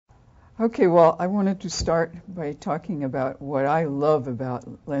Okay, well, I wanted to start by talking about what I love about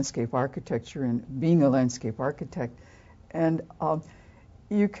landscape architecture and being a landscape architect. And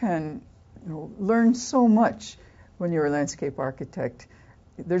you can learn so much when you're a landscape architect.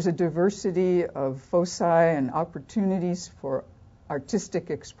 There's a diversity of foci and opportunities for artistic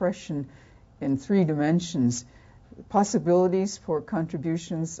expression in 3 dimensions, possibilities for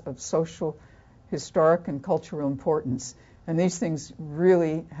contributions of social, historic, and cultural importance. And these things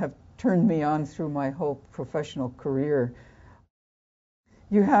really have turned me on through my whole professional career.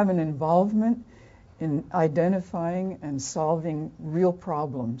 You have an involvement in identifying and solving real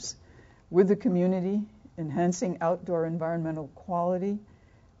problems with the community, enhancing outdoor environmental quality,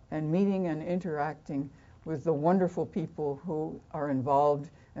 and meeting and interacting with the wonderful people who are involved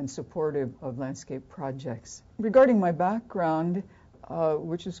and supportive of landscape projects. Regarding my background,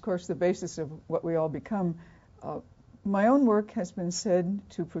 which is, of course, the basis of what we all become, my own work has been said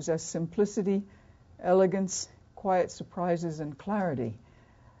to possess simplicity, elegance, quiet surprises, and clarity.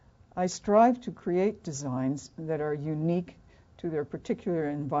 I strive to create designs that are unique to their particular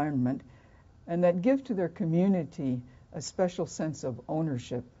environment and that give to their community a special sense of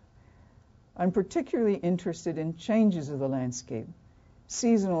ownership. I'm particularly interested in changes of the landscape,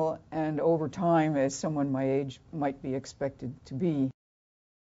 seasonal and over time, as someone my age might be expected to be.